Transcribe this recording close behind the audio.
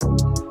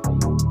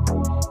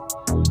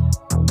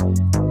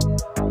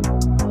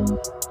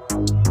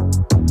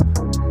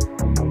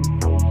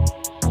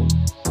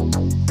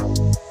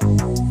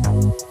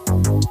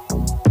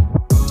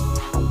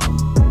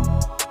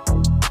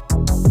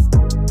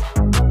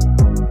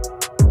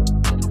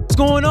What's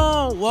going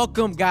on?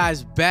 Welcome,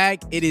 guys,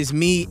 back. It is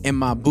me and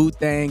my boo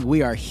thing.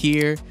 We are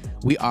here.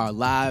 We are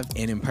live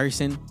and in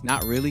person.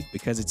 Not really,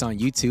 because it's on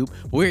YouTube.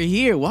 We're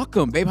here.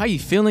 Welcome, babe. How you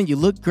feeling? You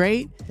look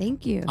great.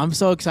 Thank you. I'm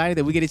so excited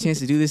that we get a chance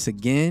to do this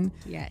again.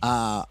 Yes.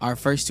 Our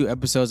first two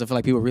episodes, I feel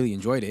like people really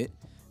enjoyed it.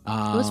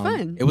 It was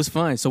fun. It was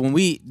fun. So when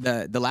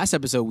the last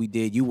episode we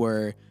did, you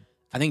were,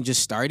 I think,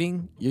 just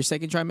starting your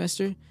second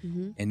trimester,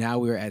 and now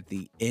we're at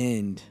the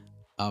end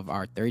of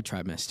our third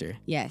trimester.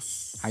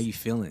 Yes. How you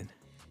feeling?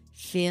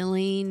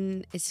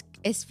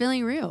 It's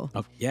feeling real.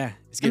 Oh, yeah.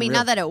 It's I getting mean, real.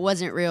 not that it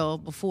wasn't real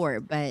before,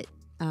 but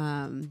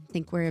I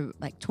think we're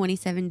like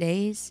 27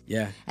 days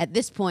Yeah, at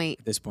this point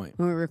at this point.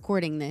 when we're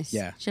recording this.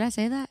 Yeah. Should I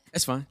say that?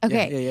 That's fine.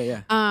 Okay.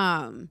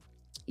 Yeah.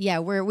 Yeah,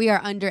 we are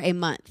under a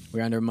month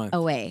We're under a month.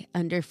 away,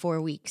 under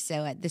 4 weeks.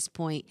 So at this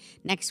point,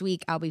 next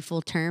week I'll be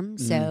full term.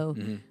 So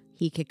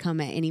he could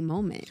come at any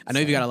moment. I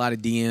know you've got a lot of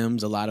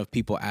DMs, a lot of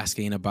people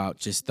asking about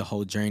just the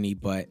whole journey,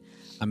 but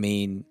I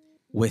mean,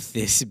 with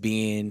this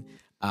being,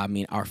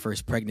 our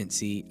first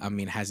pregnancy,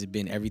 has it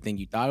been everything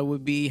you thought it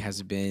would be?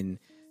 Has it been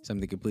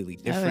something completely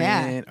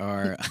different,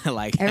 or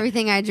like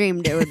Everything I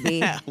dreamed it would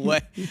be.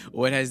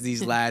 what has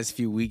these last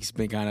few weeks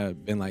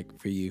been like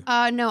for you?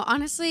 No,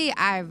 honestly,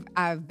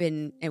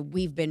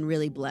 we've been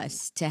really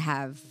blessed to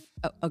have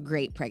a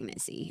great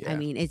pregnancy. Yeah. I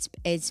mean,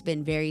 it's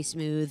been very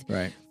smooth.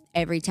 Right.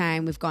 Every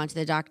time we've gone to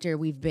the doctor,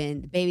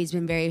 the baby's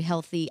been very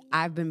healthy.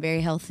 I've been very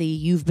healthy.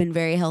 You've been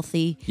very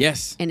healthy.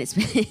 Yes. And it's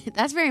been,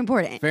 that's very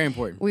important. Very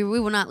important. We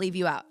will not leave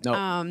you out.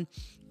 No.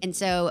 And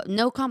so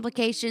no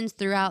complications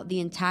throughout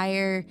the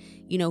entire,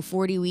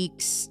 40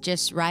 weeks,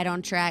 just right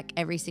on track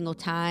every single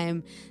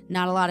time.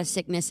 Not a lot of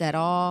sickness at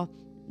all.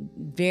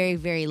 Very,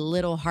 very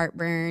little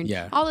heartburn.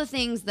 Yeah. All the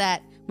things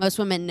that most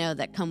women know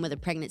that come with a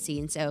pregnancy.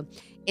 And so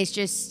it's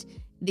just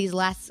these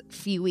last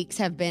few weeks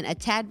have been a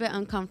tad bit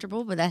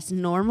uncomfortable, but that's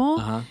normal.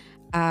 Uh-huh.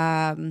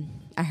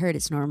 I heard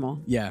it's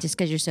normal. Yeah. Just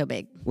because you're so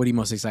big. What are you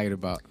most excited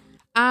about?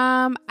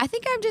 I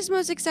think I'm just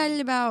most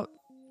excited about,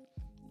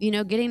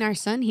 getting our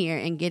son here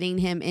and getting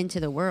him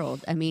into the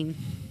world. I mean,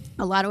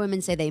 a lot of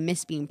women say they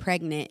miss being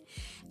pregnant.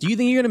 Do you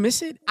think you're gonna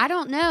miss it? I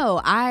don't know.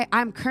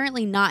 I'm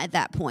currently not at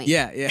that point.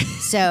 Yeah.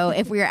 So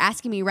if we were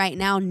asking me right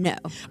now, no.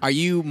 Are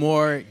you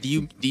more?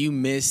 Do you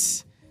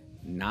miss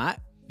not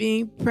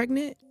being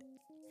pregnant?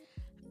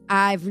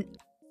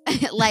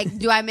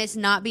 Do I miss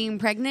not being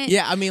pregnant?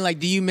 Yeah,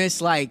 do you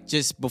miss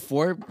just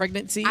before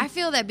pregnancy? I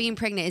feel that being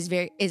pregnant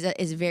is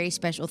a very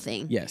special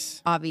thing.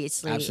 Yes.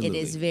 Obviously, Absolutely.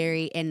 it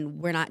is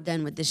and we're not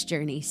done with this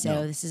journey. So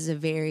No. this is a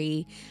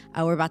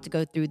we're about to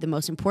go through the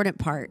most important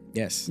part.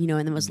 Yes. And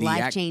the most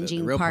life-changing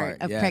the real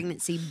part of yeah.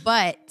 pregnancy.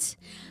 But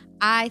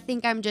I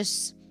think I'm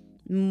just,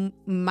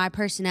 my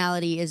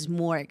personality is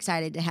more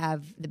excited to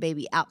have the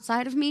baby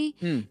outside of me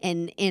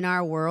and in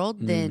our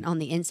world than on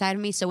the inside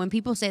of me. So when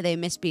people say they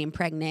miss being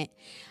pregnant,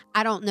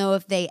 I don't know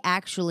if they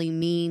actually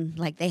mean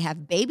like they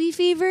have baby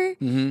fever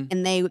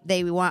and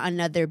they want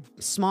another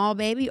small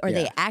baby, or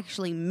they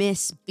actually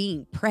miss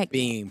being pregnant.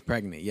 Being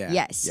pregnant, yeah.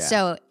 Yes. Yeah.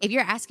 So if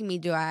you're asking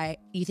me,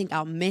 you think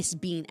I'll miss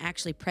being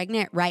actually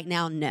pregnant? Right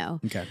now, no.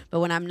 Okay.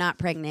 But when I'm not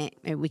pregnant,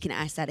 maybe we can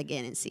ask that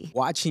again and see.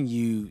 Watching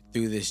you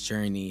through this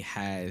journey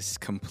has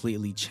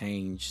completely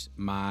changed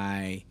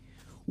my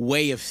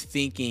way of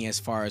thinking as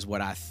far as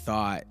what I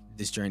thought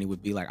this journey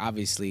would be like.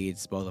 Obviously,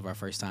 it's both of our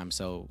first time,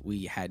 so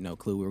we had no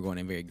clue. We were going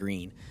in very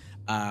green.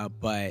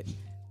 But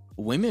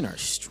women are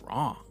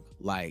strong.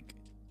 Like,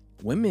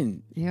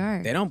 women,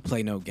 they don't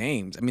play no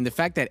games. I mean, the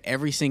fact that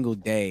every single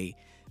day,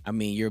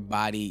 your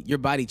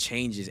body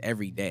changes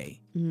every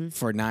day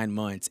for 9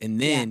 months.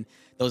 And then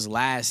those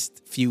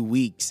last few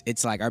weeks,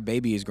 it's like our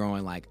baby is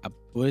growing like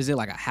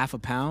a half a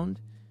pound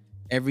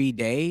every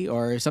day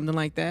or something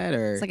like that?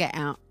 Or It's like an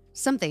ounce.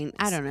 Something,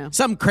 I don't know.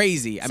 something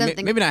crazy.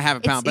 Something- maybe not half a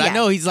pound, but I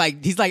know he's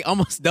like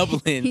almost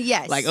doubling.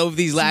 Yes. Like over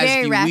these It's last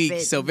very few rapid.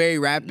 weeks. So very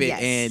rapid.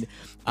 Yes.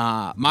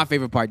 And my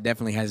favorite part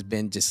definitely has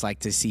been just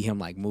like to see him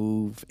like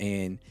move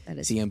and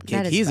see him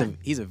kick. that is fun.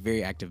 He's a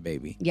very active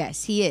baby.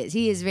 Yes, he is.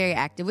 He is very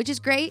active, which is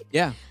great.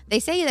 Yeah. They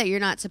say that you're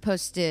not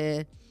supposed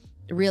to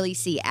really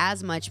see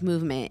as much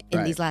movement in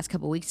Right. these last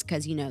couple weeks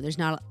because there's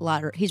not a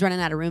lot of, he's running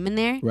out of room in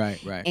there. Right.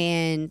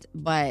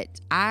 But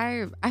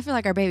I feel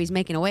like our baby's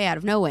making a way out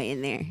of no way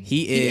in there.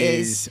 He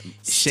is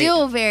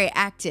still very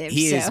active.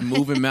 He is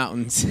moving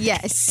mountains.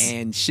 Yes.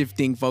 And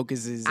shifting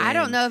focuses. I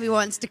don't know if he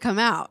wants to come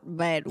out,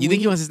 but You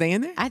think he wants to stay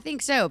in there? I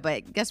think so,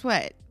 but guess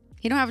what?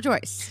 He don't have a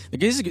choice.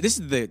 Like, this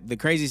is the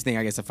craziest thing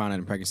I guess I found out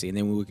in pregnancy, and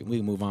then we can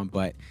move on.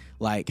 But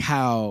like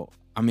how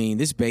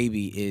this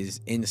baby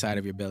is inside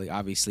of your belly,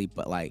 obviously,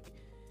 but like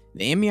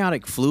the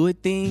amniotic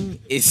fluid thing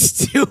is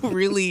still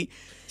really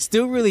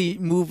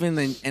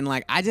moving, and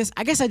like I guess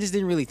I just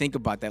didn't really think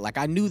about that. Like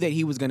I knew that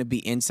he was gonna be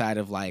inside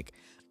of like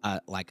a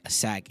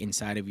sac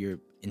inside of your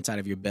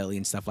belly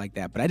and stuff like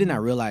that, but I did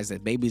not realize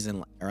that babies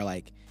are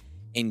like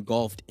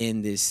engulfed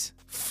in this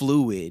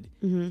fluid,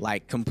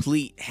 like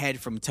complete head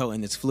from toe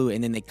in this fluid,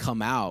 and then they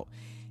come out,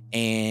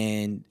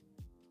 and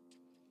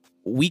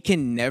we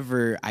can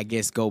never, I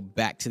guess, go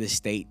back to the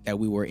state that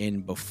we were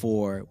in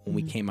before when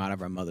we came out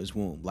of our mother's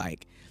womb.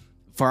 Like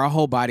for our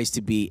whole bodies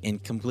to be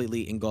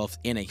completely engulfed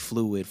in a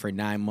fluid for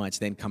 9 months,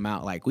 then come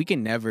out, like, we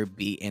can never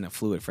be in a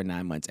fluid for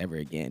 9 months ever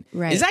again.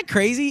 Right. Is that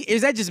crazy?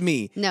 Is that just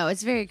me? No,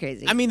 it's very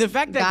crazy. I mean, the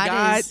fact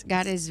that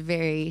God is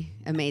very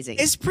amazing.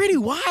 it's pretty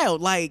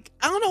wild. Like,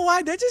 I don't know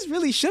why, that just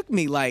really shook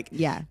me. Like,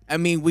 yeah. I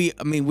mean,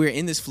 we're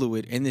in this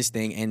fluid, in this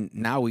thing, and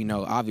now we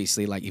know,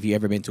 obviously, like, if you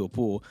ever been to a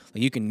pool,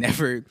 like, you can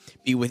never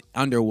be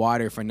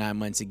underwater for 9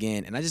 months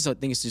again. And I just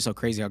think it's just so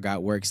crazy how God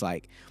works.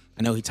 Like,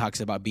 I know he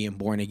talks about being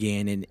born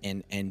again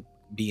and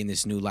be in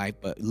this new life,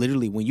 but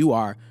literally when you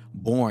are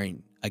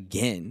born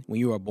again, when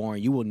you are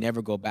born, you will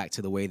never go back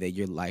to the way that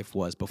your life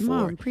was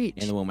before in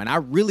the womb. And I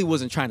really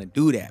wasn't trying to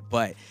do that,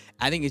 but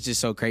I think it's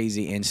just so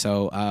crazy. And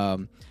so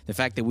the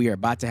fact that we are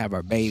about to have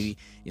our baby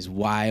is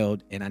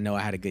wild. And I know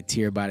I had a good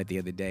tear about it the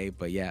other day,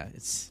 but yeah,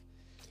 it's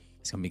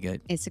gonna be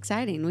good. It's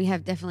exciting. We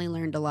have definitely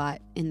learned a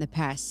lot in the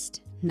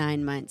past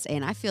 9 months,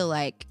 and I feel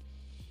like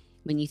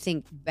when you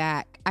think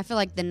back, I feel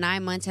like the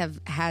 9 months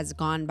has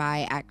gone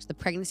by. The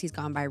pregnancy's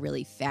gone by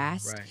really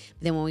fast. Right.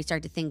 But then when we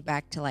start to think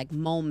back to like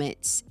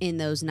moments in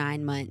those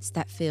 9 months,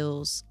 that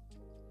feels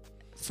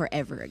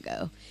forever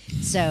ago.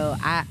 So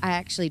I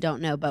actually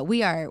don't know, but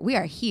we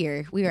are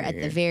here. We are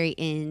at the very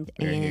end,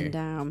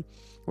 and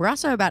we're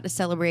also about to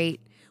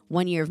celebrate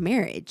 1 year of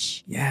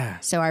marriage. Yeah.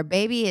 So our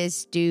baby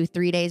is due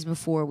 3 days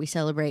before we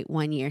celebrate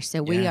 1 year.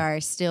 So we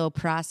are still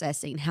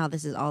processing how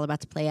this is all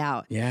about to play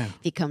out. Yeah.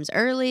 If he comes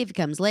early, if he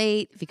comes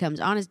late, if he comes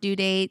on his due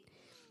date.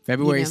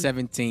 February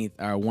 17th,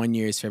 our 1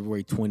 year is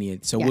February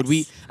 20th. So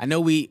Yes. I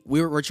know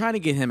we're trying to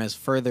get him as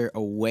further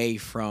away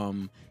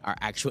from our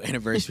actual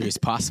anniversary as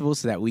possible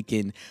so that we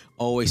can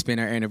always spend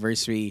our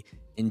anniversary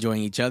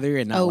enjoying each other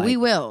and not we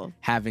will.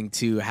 having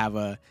to have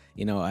a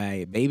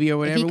baby or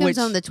whatever. If he comes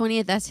on the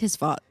 20th, that's his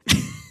fault.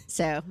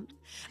 So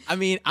I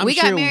mean, I'm we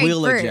got sure married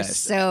we'll first,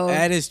 adjust. so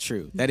that is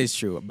true.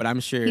 But I'm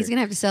sure he's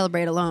gonna have to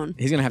celebrate alone.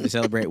 he's gonna have to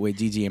celebrate with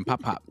Gigi and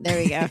Pop Pop.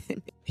 There we go.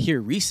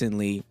 Here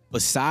recently,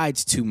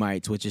 besides two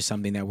mites, which is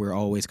something that we're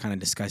always kind of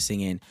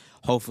discussing and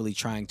hopefully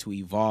trying to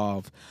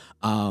evolve,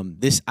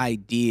 this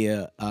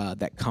idea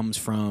that comes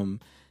from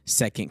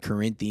 2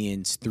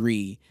 Corinthians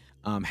 3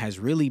 has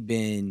really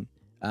been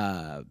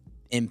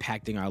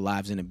impacting our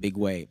lives in a big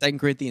way. 2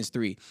 Corinthians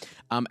 3.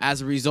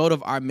 As a result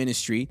of our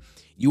ministry,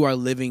 you are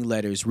living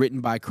letters written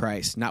by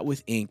Christ, not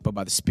with ink, but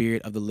by the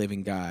Spirit of the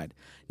living God,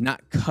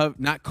 not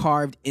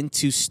carved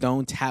into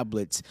stone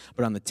tablets,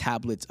 but on the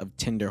tablets of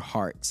tender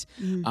hearts.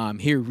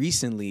 Here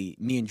recently,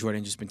 me and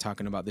Jordan just been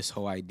talking about this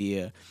whole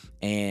idea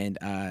and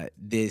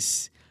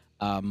this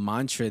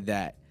mantra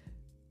that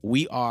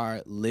we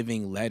are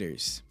living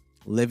letters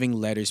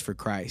for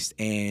Christ.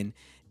 And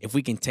if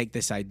we can take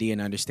this idea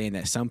and understand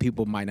that some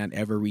people might not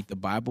ever read the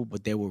Bible,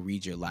 but they will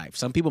read your life.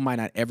 Some people might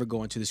not ever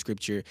go into the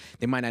scripture.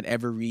 They might not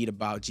ever read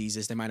about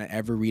Jesus. They might not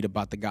ever read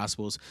about the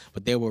Gospels,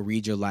 but they will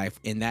read your life.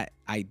 And that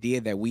idea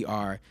that we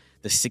are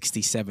the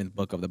 67th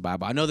book of the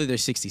Bible. I know that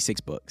there's 66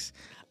 books,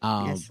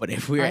 Yes. but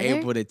if we are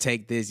able to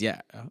take this,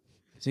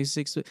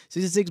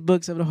 66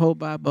 books of the whole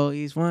Bible,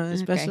 each one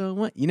special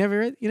one. You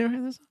never heard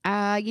this?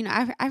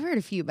 I've heard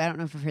a few, but I don't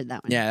know if I've heard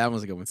that one. Yeah, that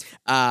was a good one.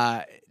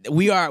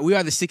 We are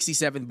the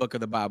 67th book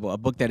of the Bible, a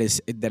book that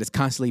is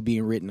constantly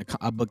being written,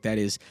 a book that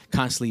is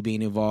constantly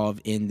being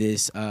evolved in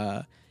this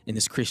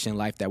Christian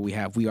life that we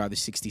have. We are the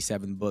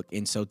 67th book.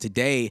 And so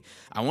today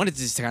I wanted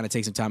to just kind of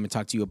take some time and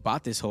talk to you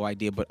about this whole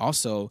idea, but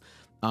also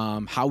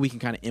how we can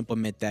kind of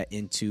implement that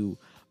into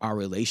our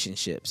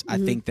relationships. I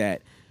think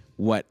that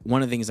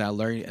one of the things I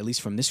learned, at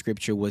least from this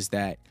scripture, was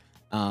that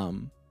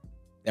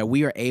that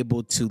we are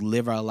able to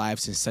live our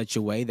lives in such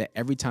a way that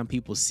every time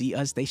people see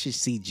us, they should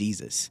see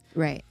Jesus.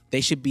 Right.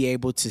 They should be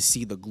able to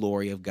see the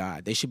glory of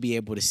God. They should be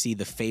able to see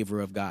the favor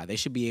of God. They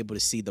should be able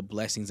to see the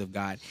blessings of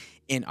God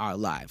in our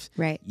lives.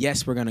 Right.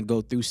 Yes, we're going to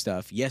go through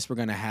stuff. Yes, we're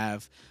going to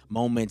have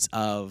moments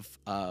of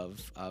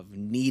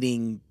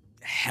needing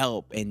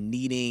help and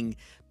needing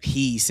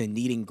peace and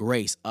needing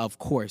grace. Of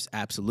course,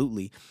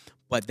 absolutely.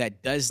 But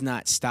that does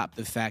not stop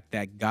the fact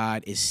that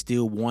God is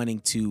still wanting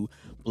to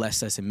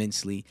bless us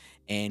immensely,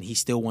 and he's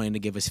still wanting to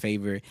give us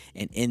favor.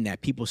 And in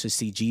that, people should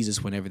see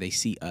Jesus whenever they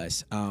see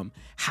us.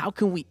 How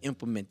can we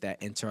implement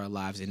that into our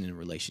lives and in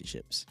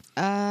relationships?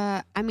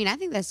 I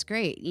think that's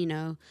great.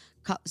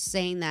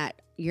 Saying that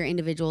your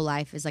individual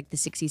life is like the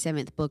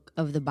 67th book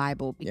of the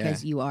Bible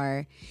because you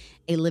are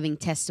a living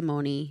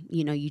testimony.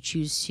 You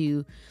choose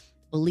to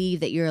believe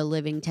that you're a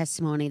living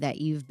testimony,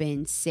 that you've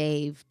been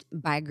saved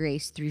by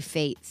grace through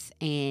faith,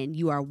 and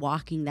you are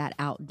walking that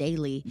out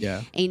daily.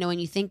 Yeah. And when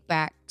you think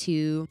back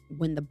to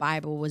when the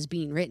Bible was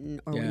being written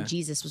or when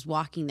Jesus was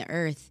walking the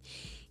earth,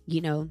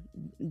 the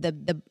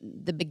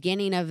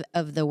beginning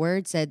of the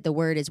word said the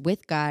word is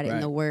with God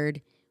and the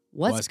word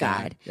was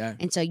God. Yeah.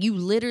 And so you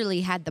literally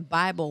had the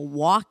Bible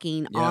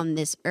walking on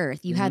this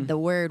earth. You had the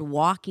word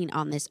walking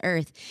on this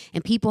earth,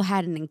 and people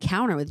had an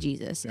encounter with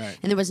Jesus. Right.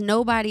 And there was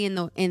nobody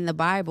in the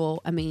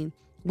Bible. I mean,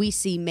 we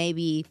see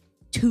maybe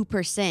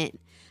 2%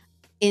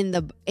 in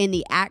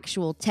the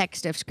actual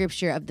text of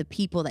scripture of the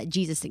people that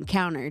Jesus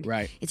encountered.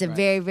 Right. It's a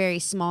very, very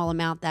small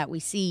amount that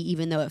we see,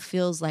 even though it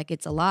feels like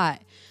it's a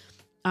lot.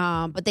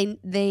 But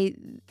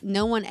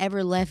no one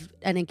ever left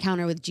an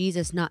encounter with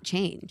Jesus not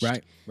changed.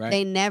 Right.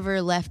 They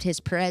never left his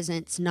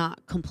presence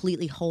not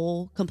completely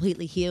whole,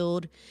 completely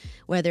healed,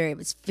 whether it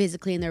was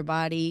physically in their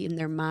body, in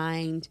their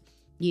mind,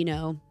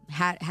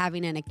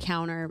 having an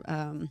encounter,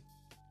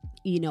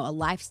 a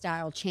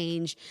lifestyle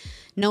change.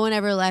 No one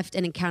ever left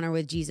an encounter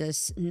with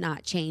Jesus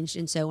not changed.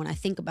 And so when I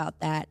think about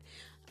that,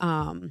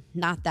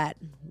 not that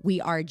we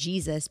are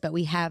Jesus, but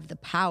we have the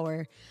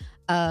power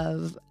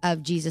of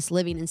Jesus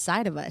living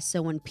inside of us.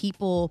 So when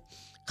people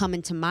come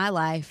into my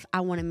life, I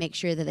want to make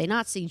sure that they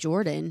not see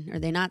Jordan or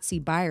they not see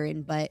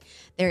Byron, but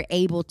they're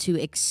able to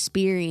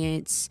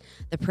experience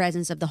the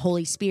presence of the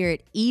Holy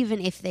Spirit, even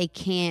if they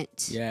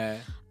can't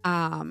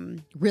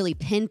really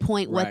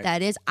pinpoint what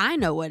that is. I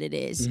know what it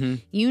is.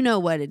 You know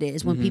what it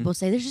is. When people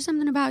say there's just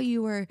something about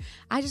you, or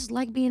I just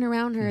like being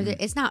around her,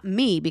 it's not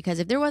me, because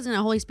if there wasn't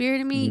a Holy Spirit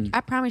in me,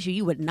 I promise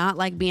you would not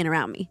like being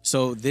around me.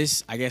 So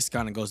this, I guess,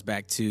 kind of goes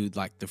back to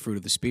like the fruit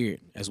of the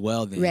Spirit as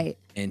well then. Right.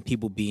 And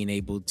people being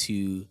able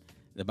to,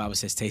 the Bible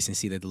says, taste and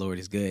see that the Lord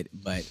is good.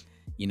 But,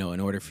 in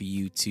order for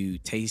you to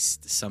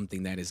taste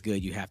something that is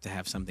good, you have to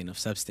have something of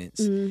substance.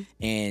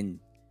 And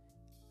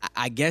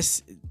I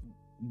guess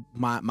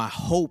my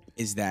hope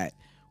is that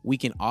we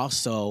can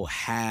also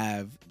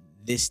have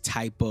this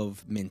type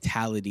of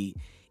mentality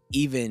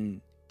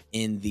even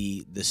in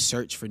the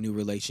search for new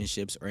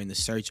relationships, or in the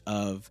search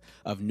of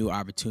new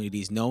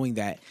opportunities, knowing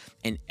that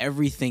in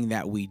everything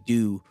that we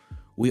do,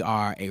 we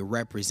are a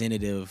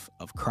representative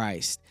of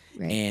Christ.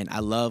 Right. And I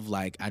love,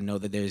 I know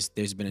that there's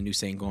been a new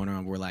saying going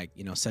on where,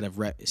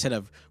 instead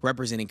of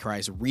representing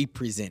Christ,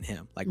 represent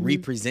him,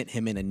 represent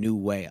him in a new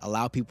way,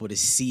 allow people to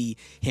see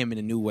him in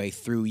a new way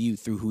through you,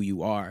 through who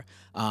you are.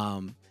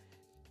 And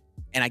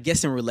I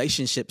guess in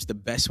relationships, the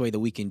best way that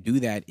we can do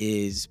that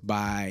is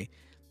by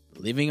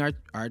living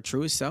our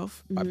truest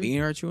self, by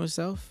being our truest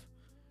self.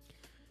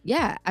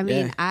 Yeah. I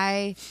mean,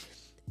 I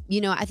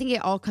think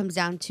it all comes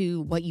down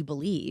to what you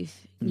believe.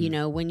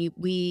 When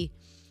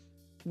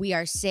we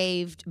are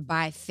saved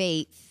by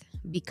faith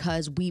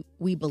because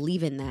we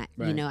believe in that.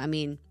 Right. In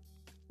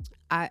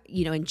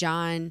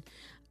John,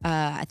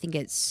 I think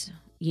it's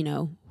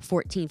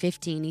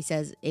 14:15, he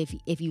says,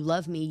 if you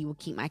love me, you will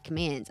keep my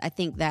commands. I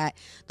think that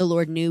the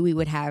Lord knew we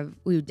would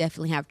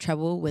definitely have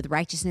trouble with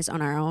righteousness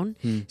on our own.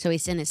 So he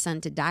sent his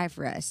son to die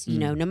for us.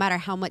 No matter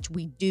how much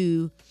we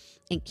do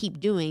and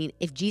keep doing,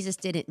 if Jesus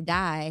didn't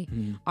die,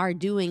 our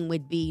doing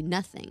would be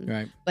nothing.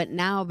 Right. But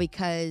now,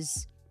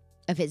 because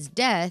of his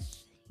death,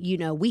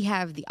 we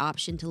have the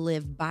option to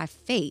live by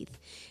faith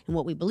in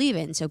what we believe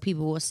in. So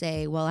people will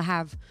say, well, I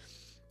have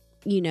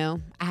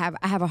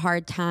a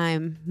hard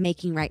time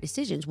making right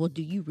decisions. Well,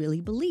 do you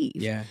really believe?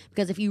 Yeah.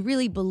 Because if you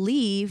really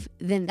believe,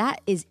 then that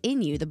is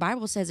in you. The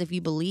Bible says if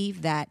you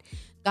believe that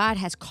God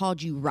has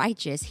called you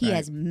righteous, he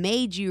has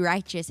made you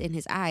righteous in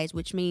his eyes,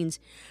 which means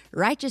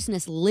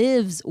righteousness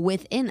lives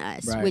within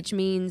us, which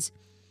means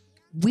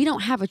we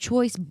don't have a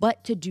choice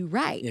but to do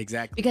right.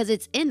 Exactly. Because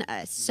it's in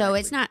us. So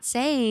it's not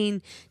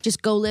saying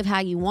just go live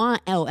how you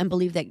want and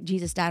believe that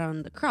Jesus died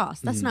on the cross.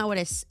 That's not what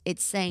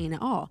it's saying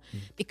at all.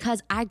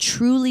 Because I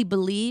truly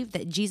believe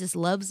that Jesus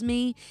loves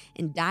me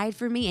and died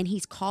for me and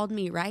he's called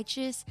me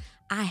righteous,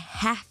 I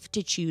have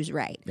to choose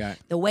right.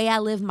 The way I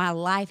live my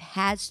life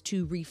has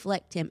to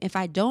reflect him. If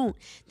I don't,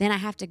 then I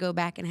have to go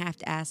back and have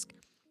to ask,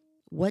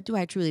 what do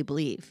I truly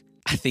believe?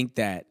 I think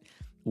that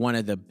one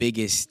of the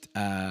biggest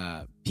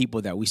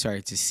people that we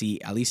started to see,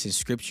 at least in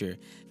scripture,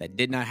 that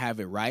did not have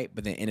it right,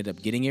 but then ended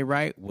up getting it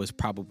right, was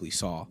probably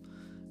Saul.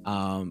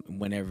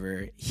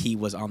 Whenever he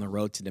was on the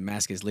road to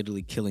Damascus,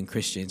 literally killing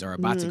Christians, or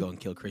about to go and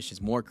kill Christians,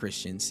 more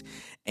Christians.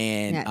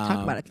 And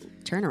talk about a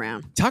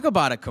turnaround. Talk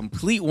about a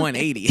complete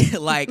 180,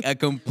 like a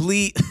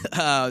complete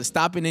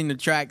stopping in the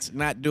tracks,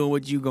 not doing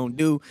what you gonna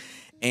do.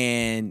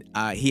 And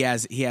he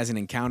has an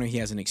encounter, he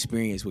has an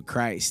experience with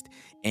Christ,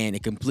 and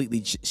it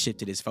completely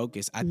shifted his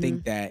focus. I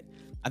think at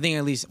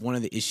least one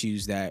of the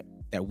issues that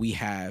we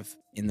have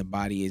in the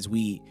body is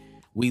we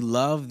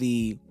love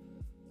the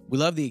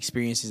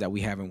experiences that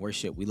we have in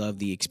worship. We love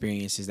the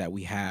experiences that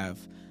we have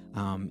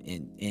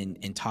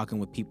in talking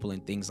with people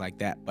and things like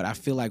that. But I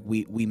feel like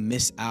we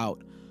miss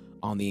out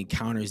on the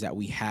encounters that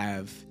we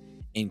have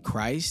in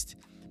Christ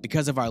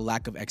because of our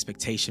lack of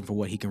expectation for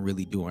what he can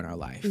really do in our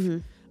life.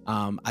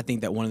 I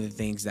think that one of the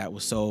things that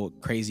was so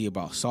crazy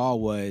about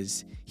Saul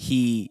was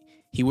he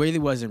really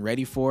wasn't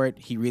ready for it.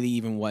 He really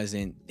even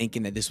wasn't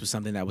thinking that this was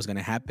something that was going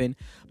to happen.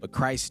 But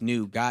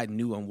God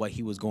knew on what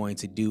he was going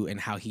to do and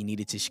how he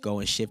needed to go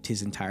and shift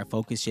his entire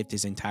focus, shift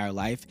his entire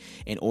life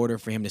in order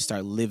for him to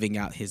start living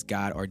out his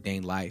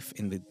God-ordained life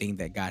and the thing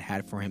that God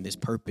had for him, this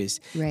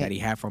purpose that he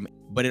had for him.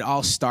 But it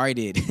all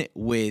started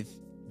with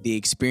the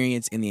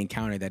experience and the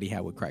encounter that he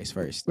had with Christ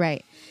first.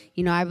 Right.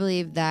 I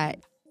believe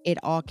that it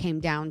all came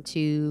down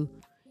to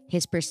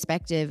his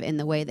perspective and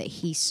the way that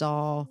he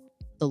saw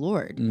the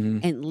Lord.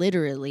 And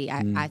literally,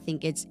 I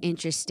think it's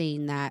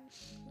interesting that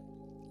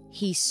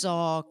he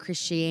saw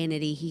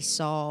Christianity, he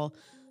saw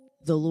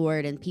the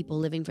Lord and people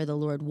living for the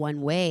Lord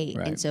one way.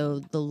 And so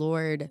the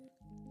Lord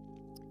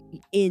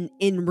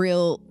in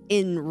real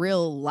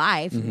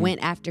life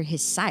went after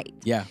his sight.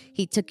 Yeah.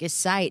 He took his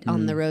sight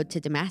on the road to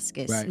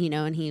Damascus, Right.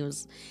 and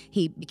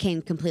he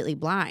became completely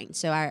blind.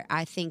 So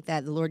I think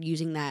that the Lord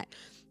using that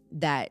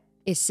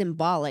is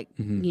symbolic.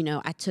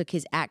 I took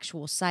his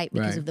actual sight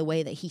because Right. of the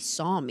way that he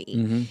saw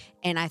me.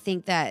 And I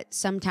think that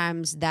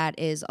sometimes that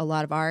is a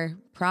lot of our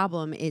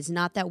problem, is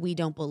not that we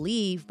don't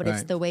believe, but it's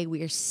Right. the way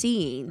we are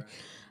seeing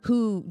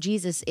who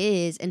Jesus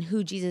is and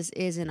who Jesus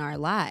is in our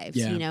lives.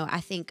 Yeah. I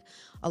think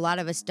a lot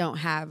of us don't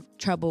have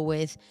trouble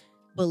with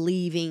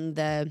believing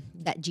that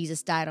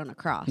Jesus died on a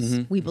cross.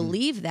 We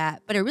believe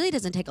that, but it really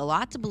doesn't take a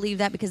lot to believe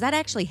that, because that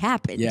actually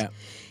happened. Yeah.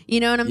 You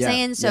know what I'm Yeah,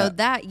 saying? So yeah.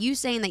 that you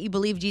saying that you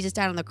believe Jesus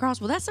died on the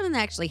cross, well, that's something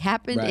that actually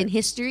happened Right. in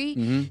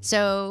history.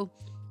 So,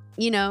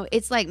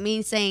 it's like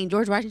me saying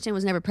George Washington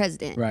was never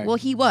president. Right. Well,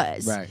 he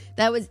was. Right.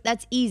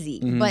 That's easy.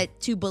 But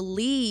to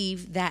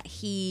believe that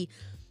he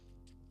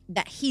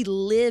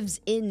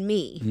lives in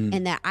me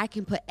and that I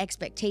can put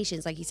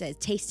expectations, like he says,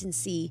 taste and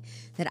see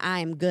that I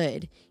am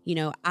good.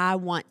 I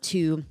want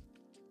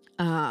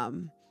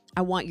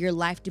your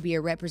life to be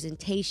a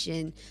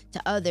representation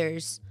to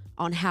others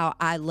on how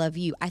I love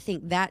you. I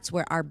think that's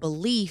where our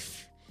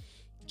belief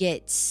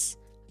gets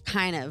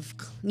kind of,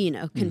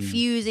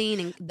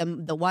 confusing,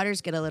 and the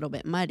waters get a little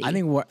bit muddy. I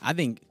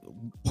think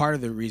part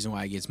of the reason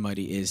why it gets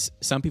muddy is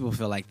some people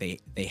feel like they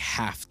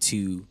have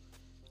to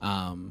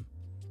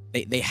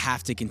they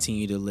have to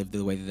continue to live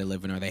the way that they're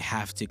living, or they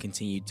have to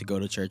continue to go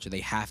to church, or they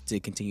have to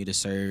continue to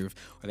serve,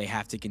 or they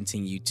have to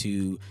continue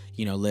to,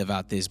 live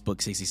out this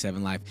Book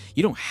 67 life.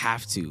 You don't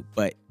have to,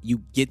 but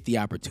you get the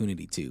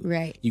opportunity to.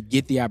 Right. You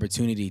get the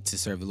opportunity to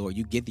serve the Lord.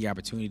 You get the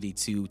opportunity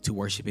to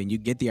worship Him. You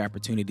get the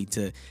opportunity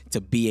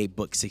to be a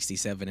Book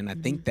 67. And I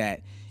think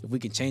that if we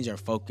can change our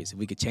focus, if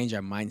we could change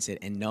our mindset,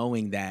 and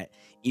knowing that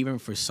even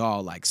for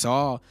Saul, like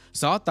Saul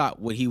thought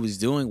what he was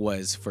doing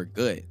was for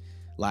good.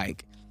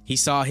 Like, he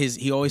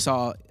always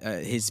saw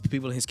his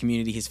people in his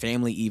community, his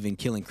family even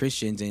killing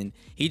Christians, and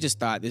he just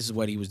thought this is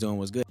what he was doing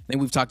was good. And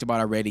we've talked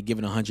about already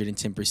giving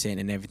 110%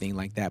 and everything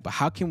like that. But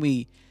how can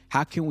we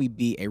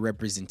be a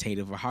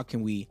representative, or how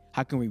can we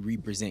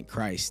represent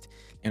Christ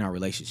in our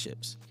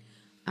relationships?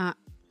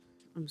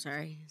 I'm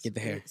sorry. Get the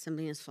hair.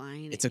 Something is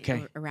flying. It's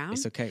okay. Around.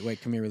 It's okay.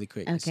 Wait, come here really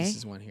quick. Okay. This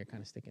is one here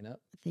kind of sticking up.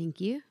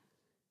 Thank you.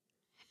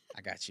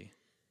 I got you.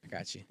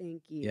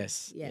 Thank you.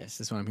 Yes.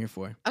 That's what I'm here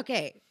for.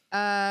 Okay.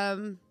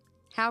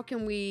 How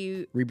can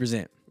we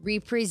Represent.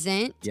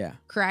 Yeah.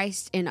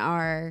 Christ in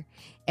our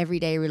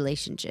everyday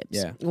relationships?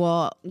 Yeah.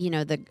 Well,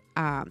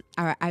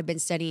 I've been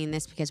studying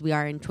this because we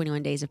are in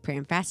 21 days of prayer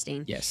and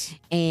fasting. Yes.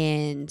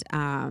 And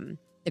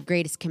the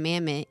greatest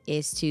commandment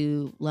is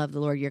to love the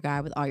Lord your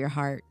God with all your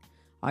heart,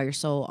 all your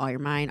soul, all your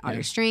mind, all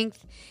your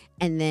strength.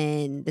 And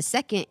then the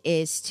second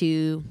is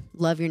to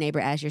love your neighbor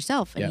as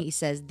yourself. And he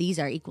says these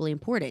are equally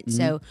important.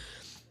 So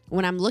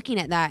when I'm looking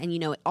at that,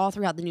 and all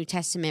throughout the New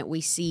Testament,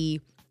 we see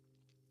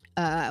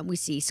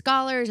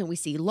scholars and we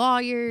see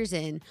lawyers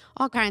and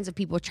all kinds of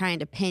people trying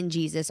to pin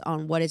Jesus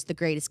on what is the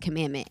greatest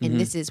commandment. And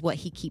this is what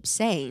he keeps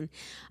saying.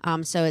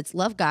 So it's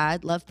love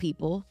God, love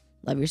people,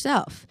 love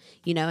yourself,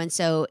 and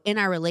so in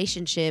our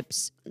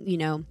relationships,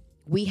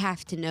 we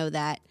have to know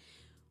that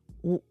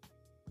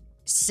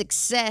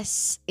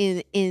success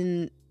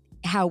in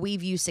how we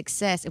view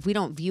success, if we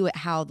don't view it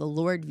how the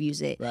Lord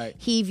views it, right.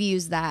 He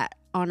views that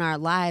on our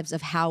lives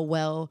of how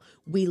well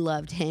we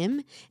loved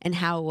him and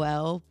how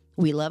well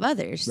we love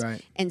others.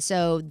 Right. And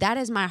so that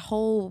is my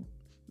whole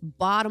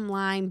bottom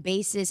line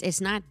basis.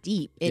 It's not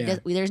deep.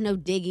 There's no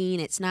digging.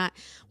 It's not,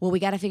 we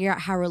got to figure out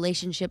how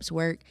relationships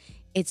work.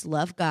 It's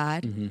love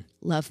God,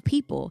 love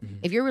people.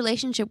 If your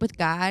relationship with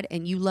God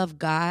and you love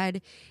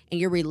God and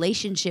your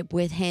relationship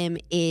with him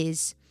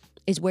is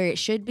where it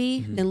should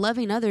be, then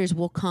loving others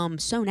will come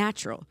so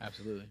natural.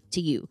 Absolutely.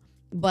 To you.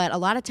 But a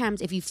lot of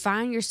times, if you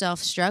find yourself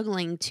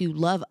struggling to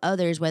love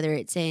others, whether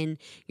it's in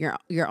your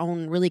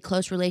own really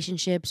close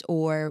relationships,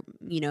 or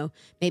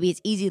maybe it's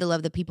easy to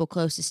love the people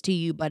closest to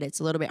you, but it's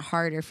a little bit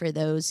harder for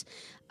those,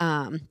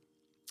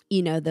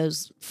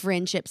 those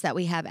friendships that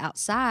we have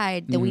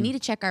outside, then we need to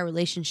check our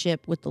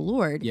relationship with the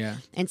Lord,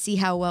 and see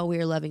how well we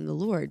are loving the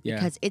Lord,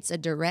 because it's a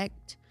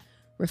direct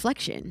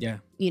reflection.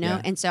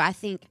 And so I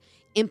think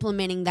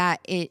implementing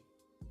that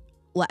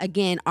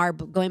again,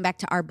 going back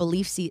to our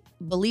belief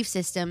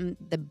system,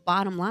 the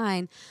bottom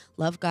line,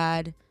 love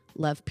God,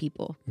 love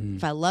people.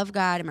 If I love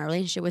God and my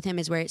relationship with him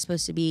is where it's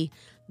supposed to be,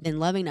 then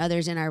loving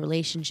others in our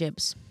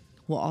relationships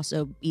will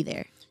also be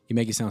there. You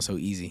make it sound so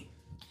easy.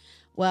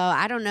 Well,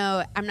 I don't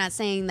know. I'm not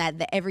saying that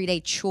the everyday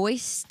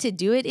choice to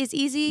do it is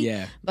easy.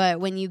 Yeah.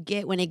 But when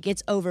it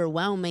gets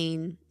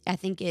overwhelming, I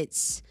think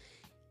it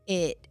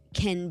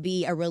can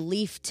be a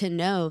relief to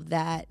know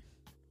that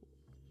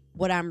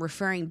what I'm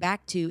referring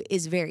back to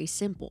is very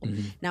simple.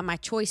 Now, my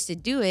choice to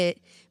do it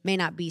may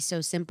not be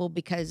so simple,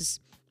 because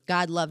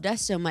God loved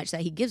us so much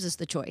that he gives us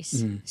the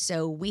choice.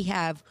 So we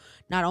have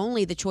not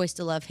only the choice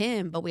to love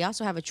him, but we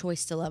also have a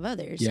choice to love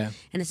others. Yeah.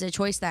 And it's a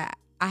choice that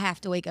I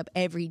have to wake up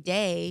every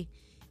day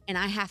and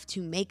I have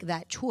to make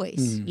that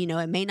choice.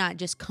 It may not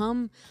just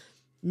come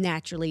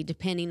naturally,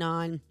 depending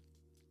on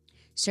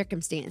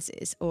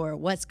circumstances or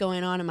what's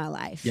going on in my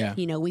life. Yeah.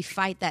 You know, we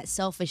fight that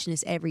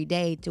selfishness every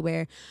day to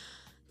where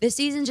this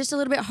season's just a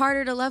little bit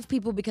harder to love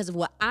people because of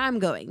what I'm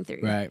going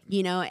through. Right.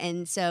 You know,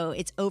 and so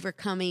it's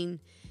overcoming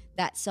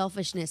that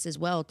selfishness as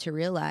well to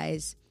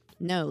realize,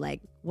 no,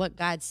 like what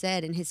God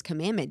said in his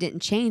commandment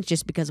didn't change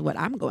just because of what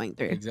I'm going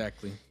through.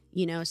 Exactly.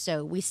 You know,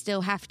 so we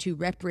still have to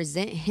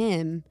represent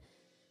him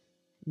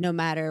no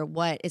matter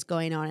what is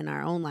going on in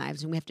our own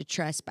lives. And we have to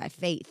trust by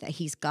faith that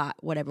he's got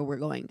whatever we're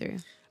going through.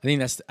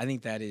 I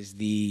think that is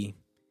the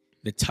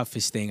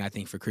toughest thing I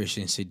think for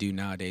Christians to do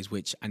nowadays,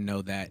 which I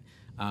know that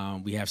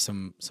we have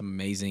some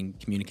amazing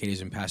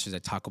communicators and pastors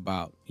that talk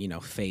about, you know,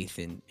 faith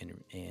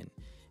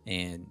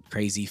and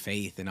crazy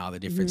faith and all the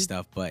different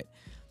stuff. But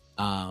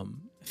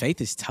faith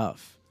is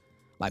tough.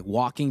 Like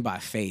walking by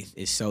faith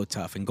is so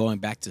tough. And going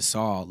back to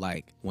Saul,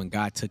 like when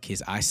God took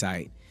his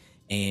eyesight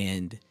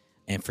and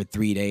for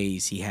 3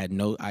 days he had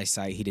no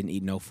eyesight, he didn't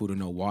eat no food or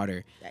no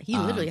water. He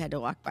literally had to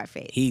walk by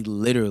faith. He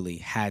literally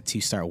had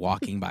to start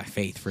walking by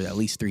faith for at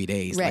least 3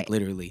 days, Right. like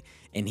literally.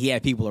 And he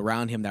had people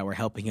around him that were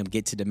helping him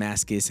get to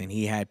Damascus, and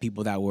he had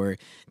people that were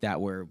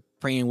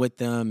praying with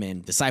them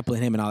and discipling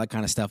him and all that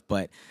kind of stuff.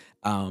 But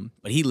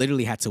he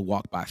literally had to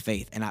walk by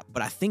faith. And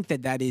I think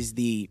that is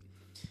the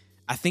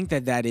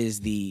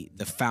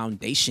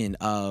foundation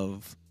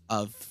of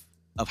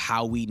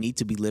how we need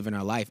to be living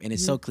our life. And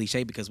it's so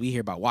cliche because we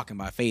hear about walking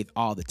by faith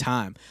all the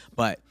time,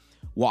 but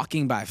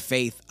walking by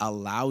faith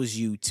allows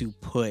you to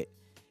put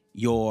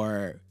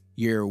your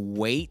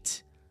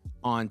weight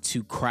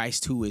onto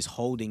Christ who is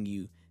holding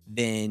you,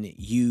 than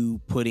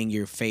you putting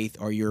your faith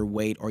or your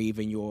weight or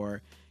even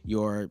your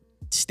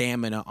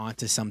stamina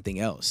onto something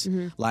else.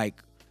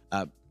 Like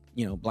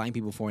you know, blind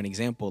people, for an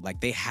example,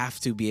 like they have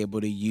to be able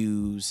to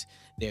use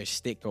their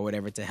stick or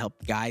whatever to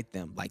help guide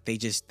them. Like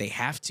they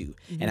have to.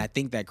 And I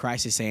think that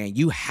Christ is saying,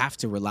 you have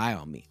to rely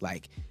on me.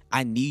 Like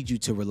I need you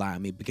to rely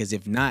on me, because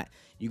if not,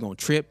 you're going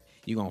to trip,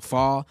 you're going to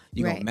fall,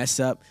 you're going to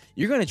mess up.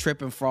 You're going to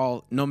trip and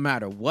fall no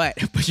matter what,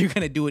 but you're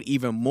going to do it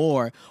even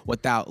more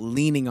without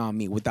leaning on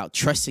me, without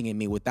trusting in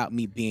me, without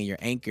me being your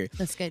anchor.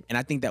 That's good. And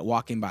I think that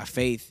walking by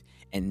faith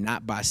and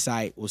not by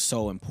sight was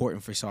so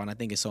important for Saul. And I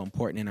think it's so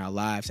important in our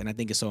lives. And I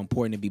think it's so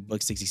important to be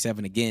Book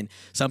 67. Again,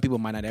 some people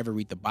might not ever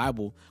read the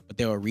Bible, but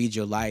they will read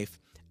your life.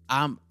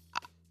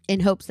 In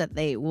hopes that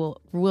they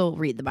will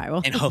read the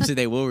Bible. In hopes that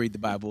they will read the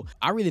Bible.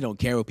 I really don't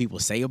care what people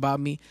say about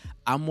me.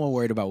 I'm more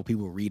worried about what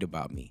people read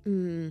about me.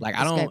 Like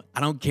I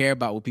don't care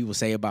about what people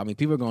say about me.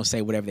 People are gonna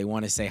say whatever they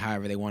want to say,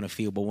 however they want to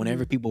feel. But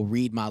whenever people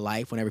read my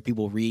life, whenever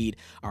people read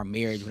our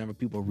marriage, whenever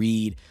people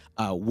read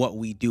what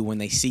we do, when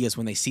they see us,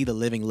 when they see the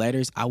living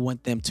letters, I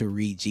want them to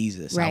read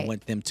Jesus. Right. I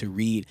want them to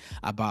read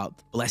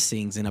about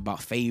blessings and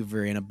about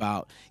favor and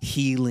about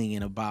healing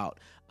and about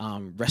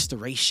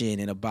restoration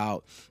and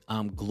about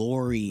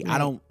glory.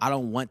 Right. I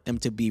don't want them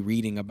to be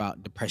reading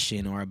about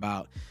depression or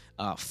about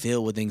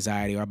filled with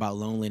anxiety or about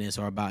loneliness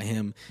or about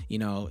him, you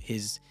know,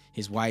 his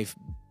wife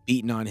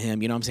beating on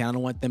him. You know what I'm saying? I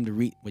don't want them to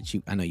read, which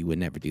I know you would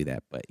never do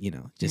that, but you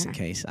know, just in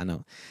case. I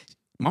know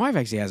my wife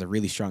actually has a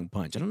really strong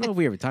punch. I don't know if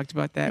we ever talked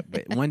about that,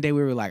 but one day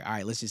we were like, all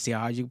right, let's just see how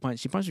hard you can punch.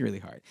 She punched really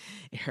hard.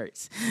 It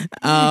hurts.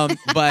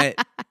 But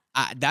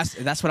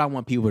that's what I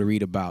want people to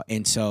read about.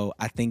 And so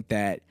I think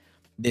that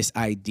this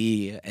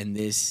idea and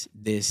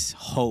this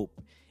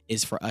hope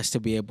is for us to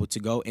be able to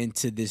go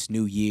into this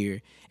new year.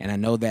 And I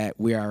know that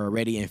we are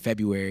already in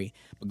February,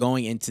 but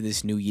going into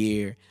this new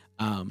year,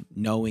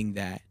 knowing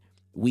that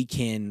we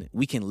can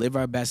live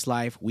our best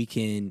life, we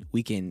can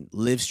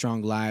live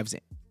strong lives,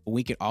 but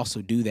we can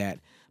also do that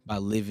by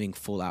living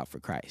full out for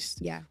Christ.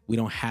 Yeah. We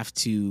don't have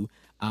to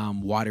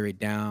water it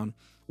down.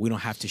 We don't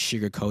have to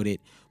sugarcoat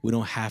it. We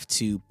don't have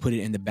to put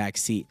it in the back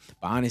seat.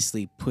 But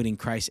honestly, putting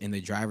Christ in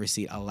the driver's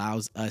seat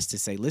allows us to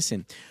say,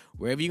 listen,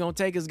 wherever you're going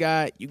to take us,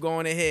 God, you go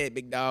on ahead,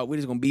 big dog. We're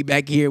just going to be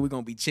back here. We're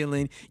going to be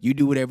chilling. You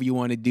do whatever you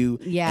want to do.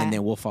 Yeah. And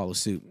then we'll follow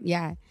suit.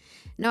 Yeah.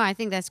 No, I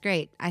think that's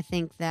great. I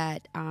think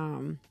that,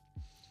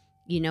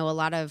 you know, a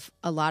lot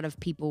of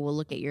people will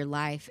look at your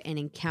life and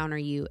encounter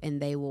you,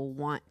 and they will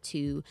want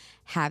to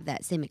have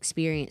that same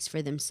experience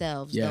for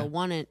themselves. Yeah. They'll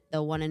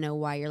want to know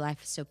why your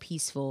life is so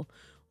peaceful,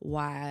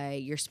 why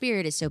your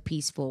spirit is so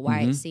peaceful,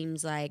 why it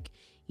seems like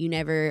you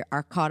never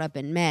are caught up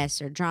in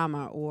mess or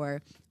drama,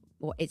 or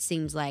it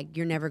seems like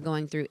you're never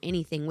going through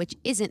anything, which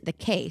isn't the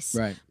case.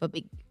 Right. But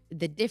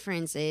the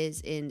difference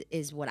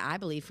is what I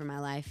believe for my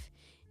life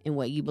and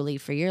what you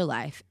believe for your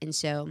life. And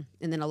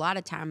then a lot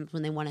of times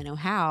when they want to know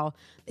how,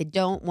 they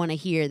don't want to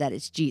hear that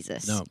it's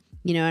Jesus. No.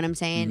 You know what I'm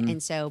saying?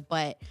 And so,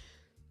 but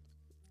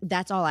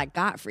that's all I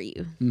got for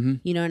you.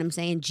 You know what I'm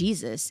saying?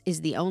 Jesus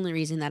is the only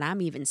reason that I'm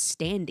even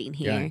standing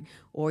here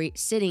or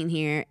sitting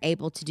here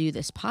able to do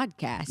this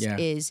podcast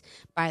is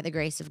by the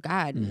grace of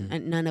God.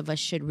 And none of us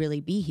should really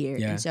be here.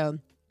 Yeah. And so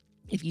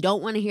if you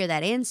don't want to hear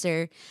that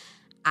answer,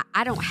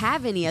 I don't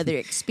have any other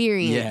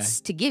experience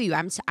to give you.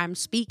 I'm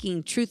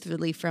speaking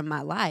truthfully from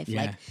my life.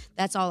 Yeah. Like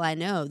that's all I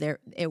know.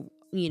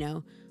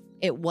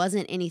 It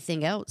wasn't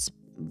anything else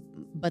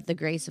but the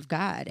grace of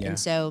God. Yeah.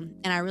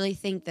 And I really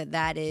think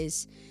that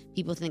is,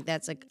 people think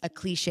that's a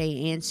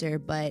cliche answer,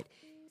 but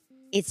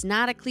it's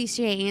not a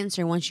cliche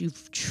answer once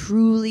you've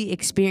truly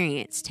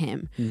experienced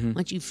him. Mm-hmm.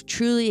 Once you've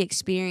truly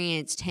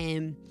experienced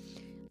him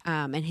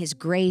and his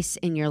grace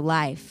in your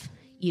life,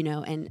 you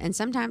know, and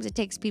sometimes it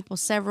takes people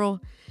several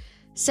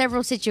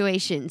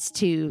situations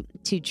to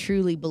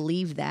truly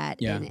believe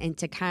that, Yeah. and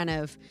to kind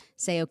of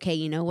say, okay,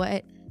 you know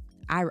what?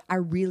 I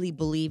really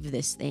believe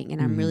this thing,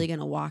 and I'm really going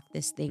to walk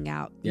this thing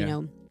out, Yeah. you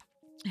know.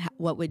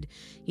 What would,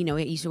 you know,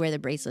 it used to wear the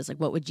bracelets, like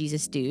what would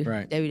Jesus do?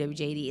 Right.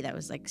 WWJD, that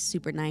was like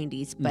super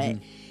 90s. But,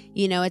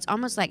 you know, it's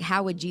almost like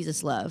how would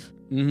Jesus love?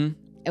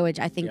 Mm-hmm. Which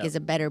I think Yep. is a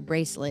better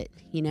bracelet,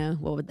 you know.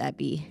 What would that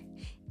be?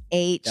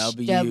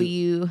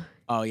 HW.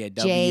 Oh yeah,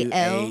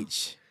 JL.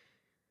 WH.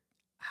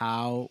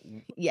 How?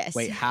 Yes.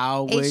 Wait,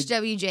 how would?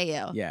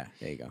 HWJL. Yeah,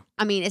 there you go.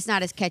 I mean, it's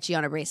not as catchy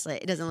on a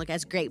bracelet. It doesn't look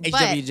as great. But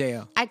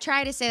HWJL. I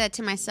try to say that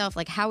to myself,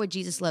 like, how would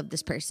Jesus love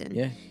this person?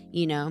 Yeah.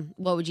 You know,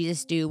 what would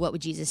Jesus do? What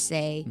would Jesus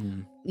say?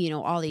 You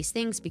know, all these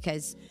things,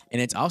 because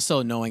And it's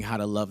also knowing how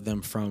to love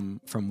them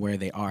from where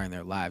they are in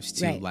their lives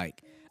too. Right.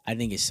 Like, I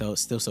think it's still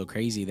so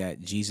crazy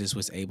that Jesus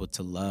was able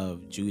to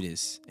love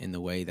Judas in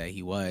the way that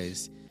he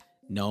was,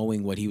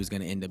 knowing what he was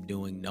going to end up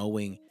doing,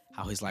 knowing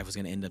how his life was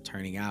going to end up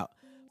turning out.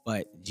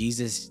 But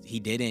Jesus,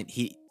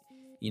 Jesus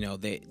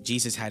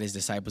had his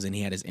disciples and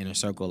he had his inner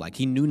circle. Like,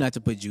 he knew not to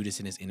put Judas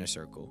in his inner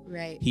circle.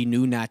 Right. He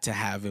knew not to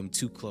have him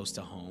too close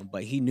to home,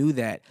 but he knew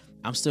that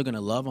I'm still going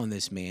to love on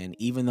this man,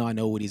 even though I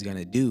know what he's going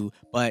to do.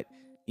 But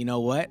you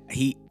know what?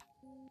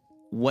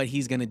 What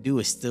he's going to do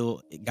is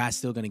God's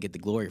still going to get the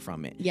glory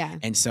from it. Yeah.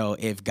 And so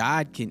if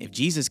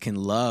Jesus can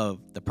love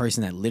the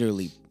person that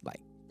literally like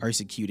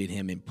persecuted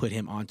him and put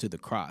him onto the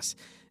cross,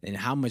 then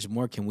how much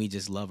more can we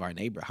just love our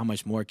neighbor? How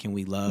much more can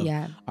we love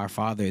our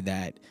Father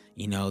that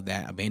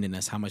abandoned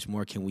us? How much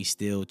more can we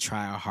still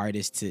try our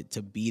hardest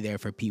to be there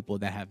for people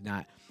that have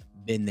not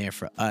been there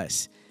for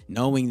us,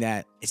 knowing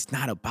that it's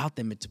not about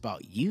them, it's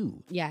about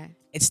you. Yeah.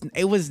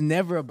 It was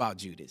never about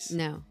Judas.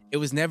 No. It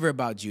was never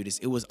about Judas.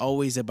 It was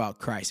always about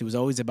Christ. It was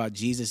always about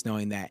Jesus,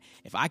 knowing that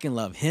if I can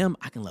love him,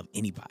 I can love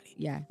anybody.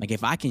 Yeah. Like,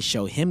 if I can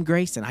show him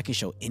grace, then I can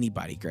show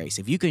anybody grace.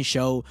 If you can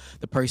show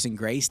the person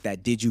grace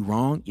that did you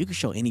wrong, you can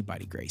show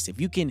anybody grace. If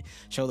you can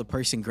show the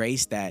person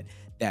grace that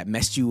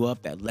messed you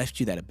up, that left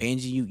you, that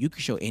abandoned you, you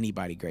can show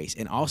anybody grace.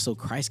 And also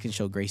Christ can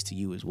show grace to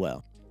you as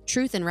well.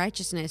 Truth and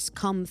righteousness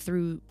come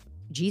through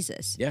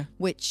Jesus. Yeah.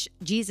 Which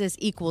Jesus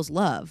equals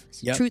love.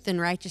 Yep. Truth and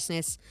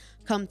righteousness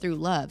come through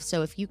love.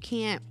 So if you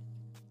can't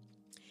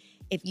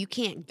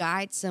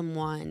guide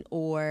someone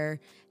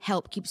or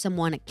help keep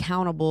someone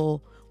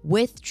accountable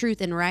with truth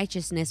and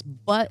righteousness,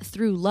 but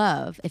through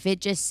love, if it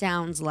just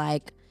sounds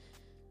like,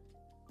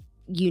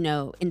 you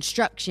know,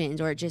 instructions,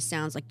 or it just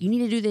sounds like you need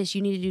to do this,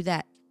 you need to do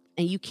that,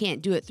 and you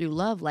can't do it through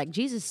love like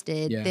Jesus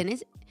did, then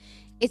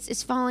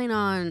it's falling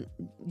on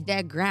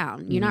dead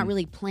ground. You're not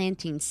really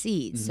planting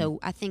seeds. So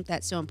I think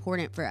that's so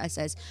important for us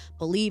as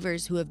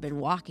believers who have been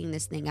walking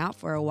this thing out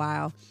for a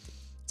while,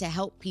 to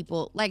help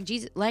people like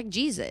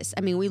Jesus.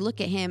 I mean, we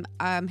look at him.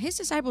 His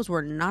disciples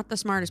were not the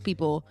smartest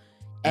people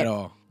At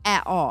all.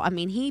 I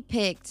mean, he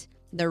picked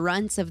the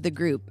runts of the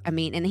group. I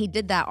mean, and he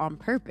did that on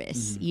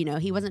purpose. You know,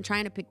 he wasn't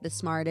trying to pick the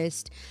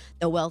smartest,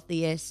 the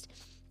wealthiest.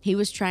 He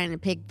was trying to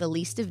pick the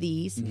least of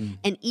these.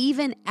 And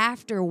even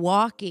after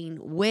walking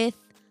with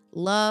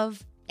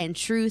love and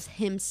truth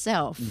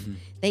himself,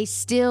 they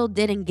still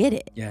didn't get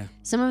it. Yeah.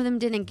 Some of them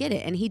didn't get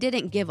it. And he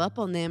didn't give up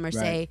on them or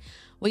say,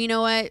 well, you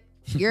know what?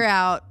 You're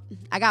out.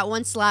 I got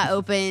one slot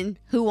open.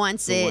 Who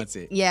wants it? wants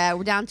it? Yeah,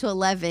 we're down to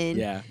 11.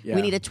 Yeah.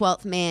 We need a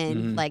 12th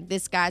man. Like,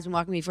 this guy's been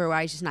walking me for a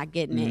while. He's just not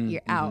getting it.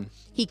 You're out.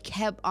 He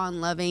kept on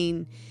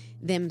loving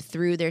them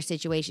through their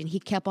situation. He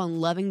kept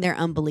on loving their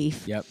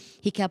unbelief. Yep.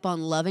 He kept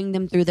on loving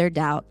them through their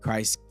doubt.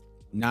 Christ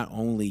not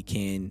only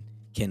can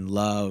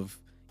love,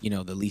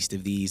 the least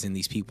of these and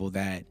these people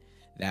that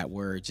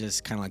were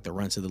just kind of like the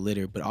runts of the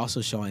litter, but also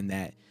showing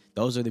that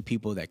those are the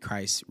people that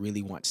Christ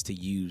really wants to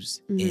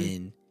use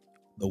in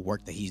the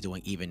work that he's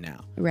doing even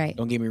now. Right.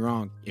 Don't get me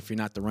wrong. If you're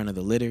not the run of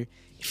the litter,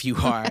 if you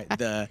are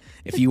the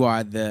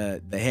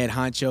head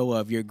honcho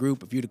of your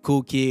group, if you're the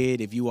cool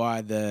kid, if you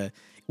are the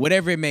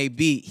whatever it may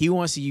be, he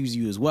wants to use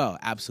you as well.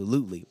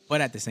 Absolutely. But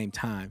at the same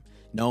time,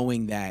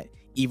 knowing that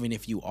even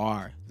if you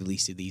are the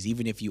least of these,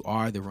 even if you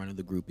are the run of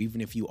the group, even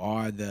if you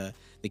are the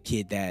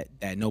kid that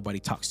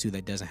nobody talks to,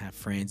 that doesn't have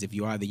friends, if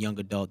you are the young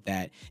adult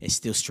that is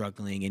still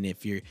struggling, and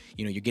if you're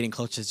getting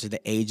closer to the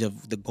age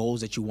of the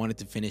goals that you wanted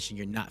to finish and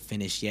you're not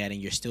finished yet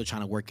and you're still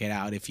trying to work it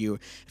out, if you're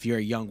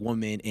a young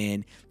woman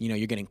and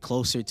you're getting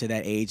closer to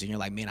that age and you're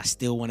like, man, I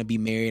still want to be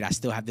married, I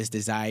still have this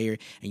desire,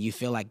 and you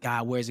feel like,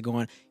 God, where's it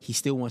going? He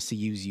still wants to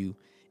use you.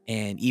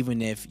 And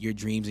even if your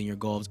dreams and your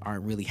goals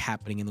aren't really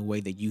happening in the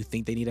way that you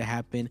think they need to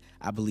happen,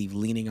 I believe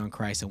leaning on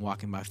Christ and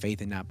walking by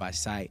faith and not by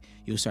sight,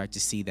 you'll start to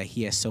see that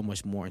he has so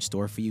much more in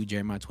store for you.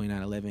 Jeremiah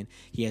 29:11,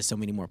 he has so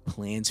many more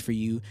plans for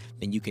you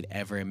than you could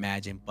ever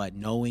imagine. But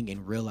knowing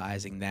and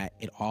realizing that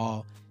it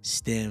all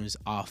stems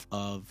off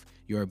of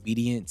your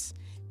obedience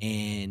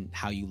and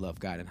how you love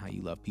God and how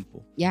you love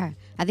people. Yeah,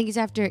 I think he's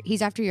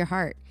after your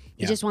heart.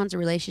 He Yeah. just wants a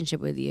relationship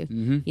with you.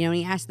 Mm-hmm. You know, when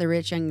he asked the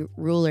rich young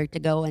ruler to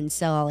go and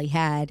sell all he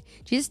had,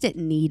 Jesus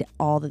didn't need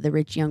all that the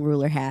rich young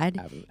ruler had.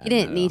 He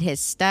didn't need his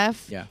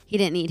stuff. Yeah. He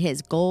didn't need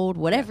his gold.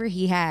 Whatever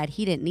he had,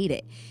 he didn't need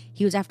it.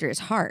 He was after his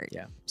heart.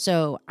 Yeah.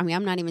 So, I mean,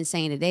 I'm not even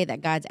saying today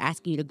that God's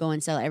asking you to go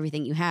and sell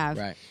everything you have.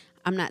 Right.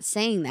 I'm not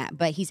saying that,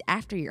 but he's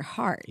after your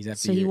heart. He's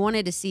after so he your-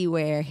 wanted to see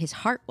where his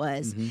heart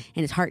was, Mhm.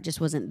 and his heart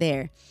just wasn't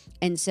there.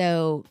 And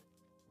so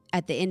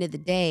at the end of the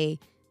day,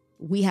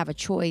 we have a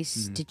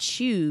choice Mm-hmm. to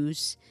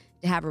choose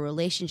to have a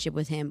relationship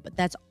with him, but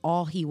that's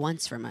all he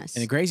wants from us.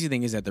 And the crazy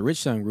thing is that the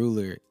rich young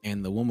ruler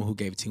and the woman who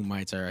gave 2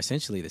 mites are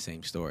essentially the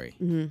same story.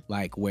 Mhm.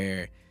 Like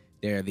where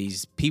there are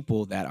these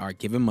people that are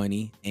given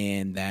money,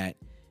 and that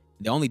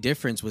the only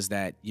difference was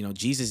that, you know,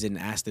 Jesus didn't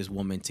ask this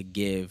woman to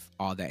give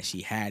all that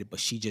she had, but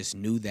she just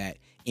knew that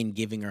in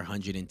giving her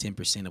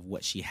 110% of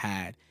what she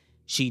had,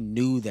 she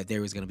knew that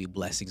there was going to be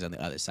blessings on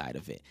the other side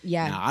of it.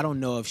 Yeah. Now, I don't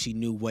know if she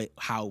knew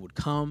how it would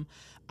come.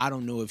 I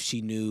don't know if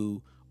she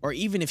knew, or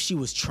even if she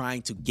was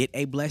trying to get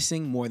a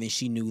blessing more than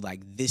she knew,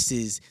 like, this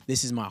is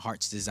my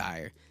heart's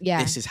desire.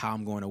 Yeah. This is how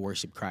I'm going to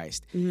worship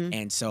Christ. Mhm.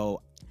 And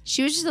so,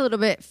 She was just a little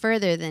bit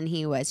further than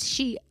he was.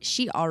 She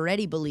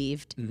already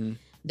believed. mhm,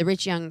 The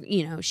rich young,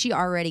 she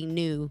already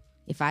knew,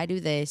 if I do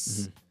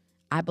this,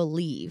 I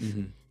believe.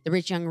 mhm, The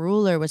rich young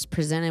ruler was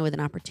presented with an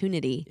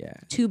opportunity yeah,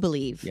 to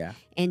believe yeah,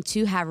 and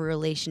to have a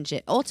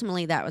relationship.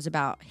 Ultimately, that was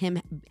about him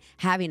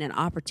having an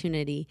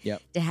opportunity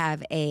Yep. to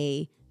have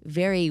a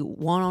very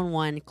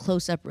one-on-one,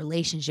 close-up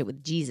relationship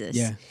with Jesus.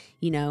 Yeah.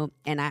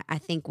 And I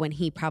think when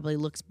he probably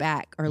looks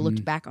back or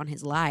looked back on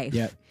his life,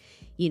 Yep.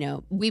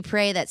 We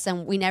pray that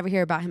we never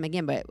hear about him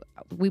again, but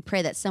we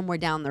pray that somewhere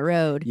down the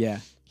road, yeah.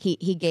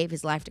 he gave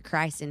his life to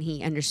Christ and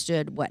he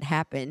understood what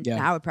happened. Yeah.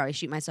 Now, I would probably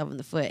shoot myself in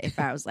the foot if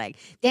I was like,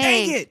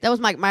 Dang dang, it. that was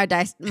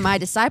my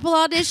disciple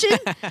audition.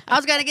 I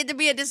was gonna get to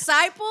be a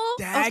disciple.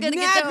 I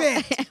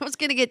was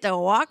gonna get to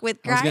walk with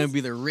I was Christ. going to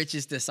be the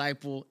richest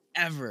disciple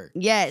ever.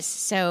 Yes.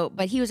 So,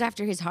 but he was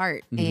after his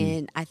heart,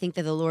 and I think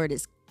that the Lord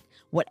is,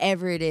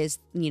 whatever it is,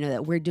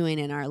 that we're doing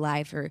in our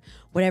life, or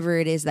whatever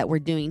it is that we're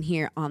doing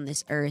here on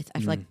this earth. I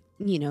feel like,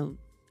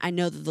 I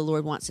know that the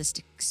Lord wants us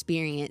to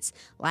experience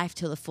life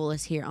to the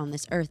fullest here on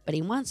this earth, but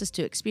he wants us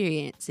to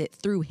experience it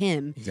through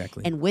him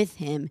Exactly. and with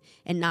him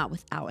and not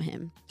without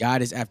him.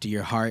 God is after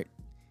your heart.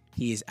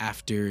 He is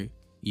after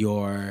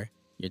your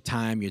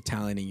time, your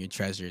talent, and your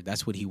treasure.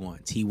 That's what he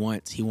wants. He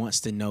wants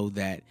to know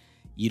that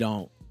you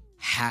don't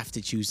have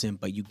to choose him,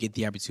 but you get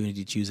the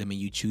opportunity to choose him, and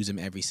you choose him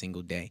every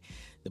single day.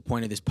 The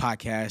point of this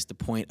podcast, the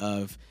point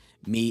of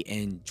me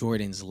and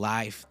Jordan's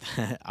life,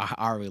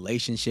 our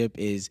relationship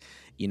is,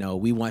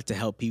 we want to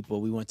help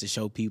people. We want to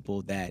show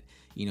people that,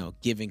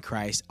 giving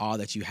Christ all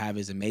that you have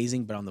is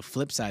amazing. But on the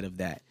flip side of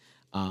that,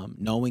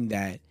 knowing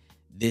that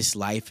this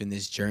life and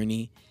this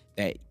journey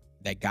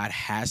that God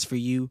has for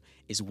you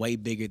is way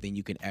bigger than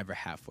you could ever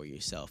have for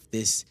yourself.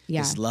 This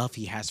love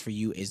he has for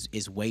you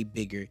is way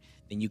bigger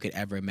than you could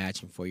ever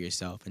imagine for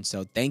yourself. And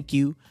so thank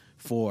you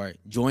for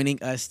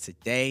joining us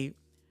today,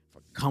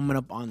 for coming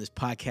up on this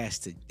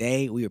podcast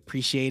today. We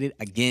appreciate it.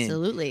 Again,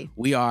 Absolutely.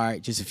 we are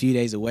just a few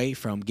days away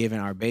from giving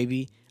our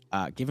baby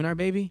Giving our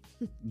baby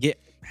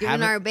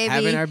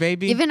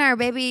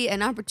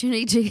an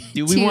opportunity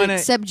to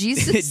accept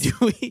Jesus. do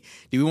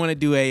we want to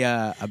do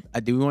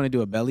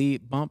a belly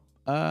bump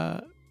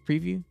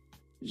preview?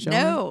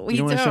 No, we you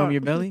don't want to show don't. him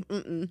your belly?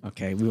 Mm-mm.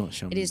 Okay, we won't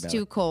show him. It your is belly.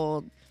 too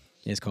cold,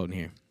 It's cold in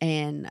here.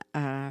 and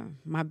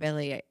my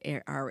belly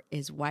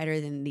is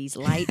wider than these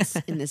lights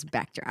in this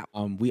backdrop.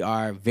 We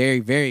are very,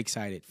 very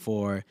excited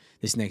for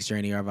this next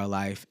journey of our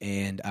life,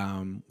 and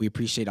we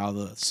appreciate all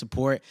the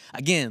support.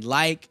 Again,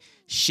 like,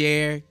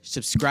 share,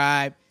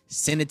 subscribe,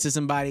 send it to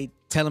somebody,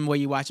 tell them where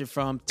you watch it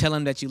from, tell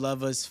them that you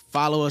love us,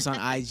 follow us on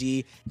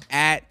IG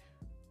at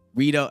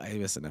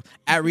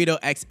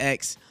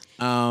RitoXX.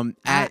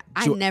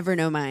 I never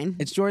know mine.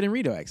 It's Jordan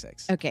Rito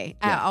XX. Okay,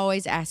 Yeah. I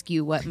always ask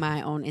you what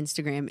my own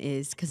Instagram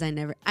is because I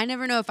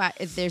never know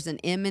if there's an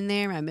M in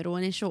there, my middle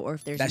initial, or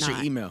if there's That's not.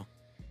 your email.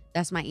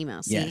 That's my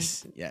email. See?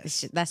 Yes.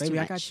 That's Baby, too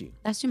I much. got you.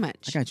 That's too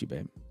much. I got you,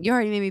 babe. You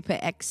already made me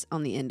put X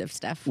on the end of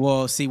stuff.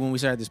 Well, see, when we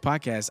started this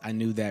podcast, I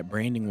knew that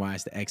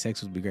branding-wise, the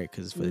XX would be great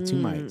because it's for the 2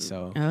 mics.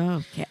 So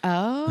Okay.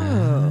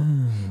 Oh.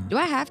 Do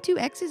I have 2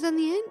 X's on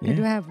the end, or Yeah.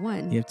 do I have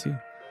one? you have 2.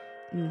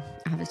 I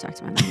have to talk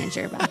to my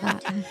manager about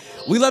that.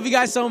 We love you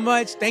guys so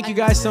much. Thank you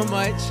guys so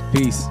much.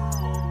 Peace.